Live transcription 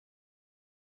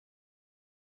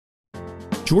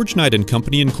George Knight &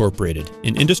 Company Incorporated,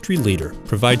 an industry leader,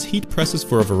 provides heat presses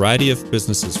for a variety of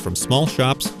businesses from small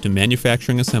shops to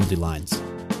manufacturing assembly lines.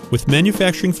 With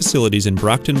manufacturing facilities in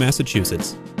Brockton,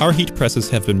 Massachusetts, our heat presses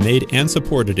have been made and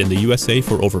supported in the USA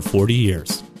for over 40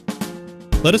 years.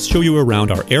 Let us show you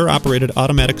around our air-operated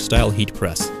automatic-style heat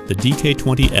press, the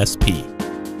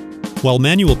DK20SP. While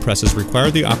manual presses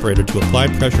require the operator to apply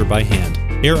pressure by hand,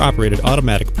 air-operated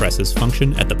automatic presses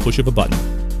function at the push of a button.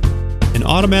 An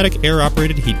automatic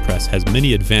air-operated heat press has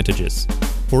many advantages.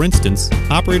 For instance,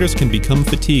 operators can become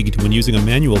fatigued when using a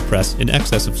manual press in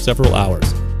excess of several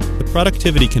hours. The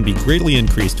productivity can be greatly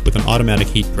increased with an automatic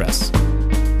heat press.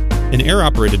 An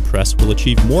air-operated press will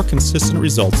achieve more consistent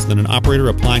results than an operator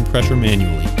applying pressure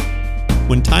manually.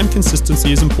 When time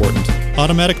consistency is important,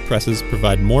 automatic presses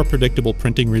provide more predictable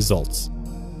printing results.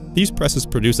 These presses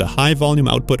produce a high volume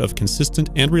output of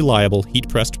consistent and reliable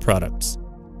heat-pressed products.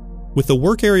 With a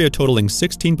work area totaling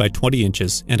 16 by 20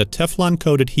 inches and a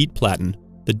Teflon-coated heat platen,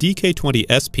 the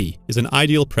DK20SP is an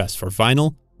ideal press for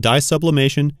vinyl, dye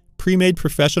sublimation, pre-made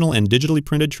professional and digitally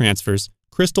printed transfers,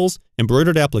 crystals,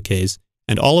 embroidered appliques,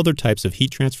 and all other types of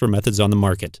heat transfer methods on the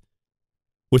market.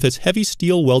 With its heavy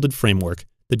steel welded framework,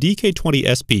 the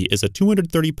DK20SP is a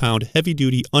 230-pound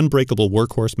heavy-duty unbreakable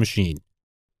workhorse machine.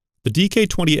 The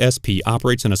DK20SP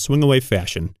operates in a swing-away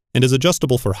fashion and is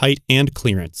adjustable for height and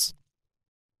clearance.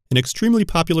 An extremely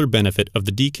popular benefit of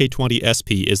the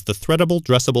DK20SP is the threadable,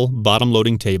 dressable,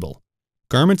 bottom-loading table.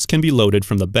 Garments can be loaded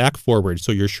from the back forward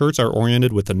so your shirts are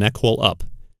oriented with the neck hole up.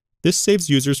 This saves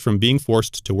users from being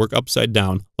forced to work upside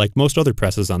down like most other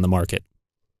presses on the market.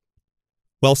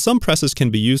 While some presses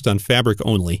can be used on fabric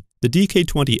only, the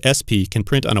DK20SP can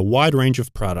print on a wide range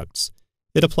of products.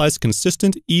 It applies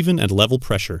consistent, even, and level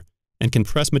pressure, and can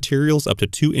press materials up to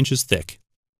 2 inches thick.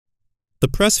 The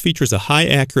press features a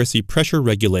high-accuracy pressure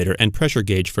regulator and pressure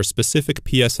gauge for specific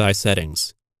PSI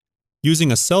settings.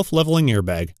 Using a self-leveling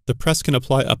airbag, the press can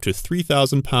apply up to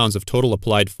 3,000 pounds of total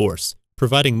applied force,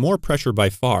 providing more pressure by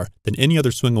far than any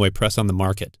other swing-away press on the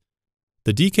market.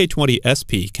 The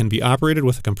DK20SP can be operated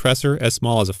with a compressor as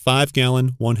small as a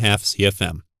 5-gallon, 1/2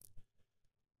 CFM.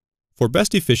 For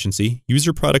best efficiency,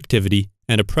 user productivity,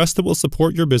 and a press that will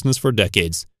support your business for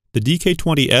decades, the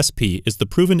DK20SP is the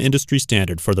proven industry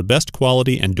standard for the best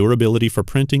quality and durability for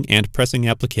printing and pressing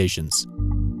applications.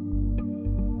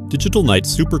 Digital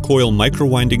Knight's supercoil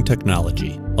microwinding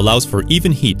technology allows for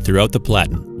even heat throughout the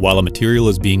platen while a material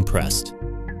is being pressed.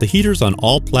 The heaters on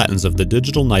all platens of the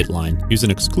Digital Knight line use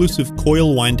an exclusive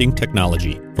coil winding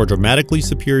technology for dramatically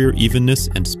superior evenness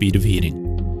and speed of heating.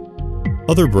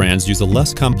 Other brands use a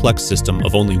less complex system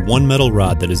of only one metal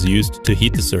rod that is used to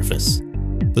heat the surface.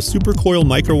 The supercoil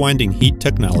microwinding heat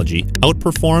technology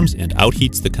outperforms and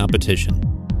outheats the competition.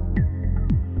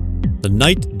 The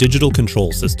Knight Digital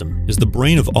Control System is the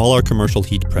brain of all our commercial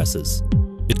heat presses.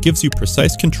 It gives you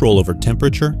precise control over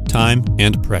temperature, time,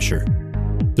 and pressure.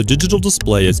 The digital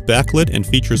display is backlit and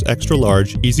features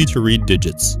extra-large, easy-to-read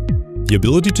digits. The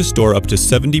ability to store up to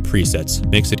 70 presets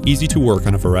makes it easy to work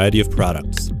on a variety of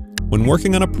products. When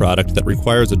working on a product that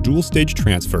requires a dual-stage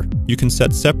transfer, you can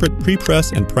set separate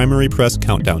pre-press and primary press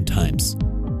countdown times.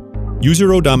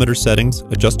 User odometer settings,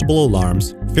 adjustable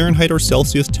alarms, Fahrenheit or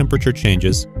Celsius temperature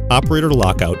changes, operator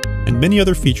lockout, and many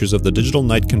other features of the Digital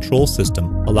Knight control system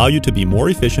allow you to be more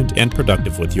efficient and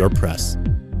productive with your press.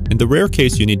 In the rare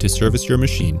case you need to service your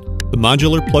machine, the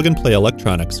modular plug-and-play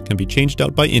electronics can be changed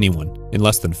out by anyone in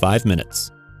less than 5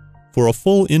 minutes. For a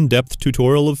full in-depth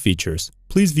tutorial of features,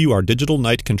 please view our Digital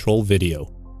Knight control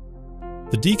video.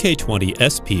 The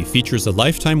DK20SP features a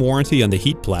lifetime warranty on the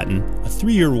heat platen, a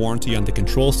 3-year warranty on the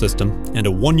control system, and a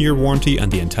 1-year warranty on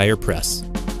the entire press.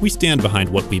 We stand behind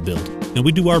what we build, and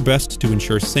we do our best to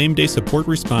ensure same-day support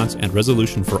response and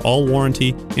resolution for all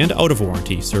warranty and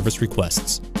out-of-warranty service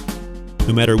requests.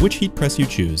 No matter which heat press you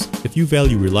choose, if you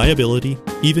value reliability,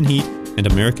 even heat, and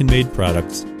American-made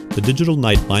products, the Digital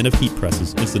Knight line of heat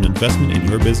presses is an investment in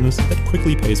your business that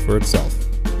quickly pays for itself.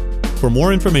 For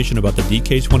more information about the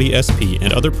DK20SP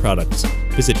and other products,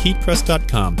 visit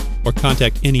heatpress.com or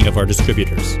contact any of our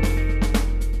distributors.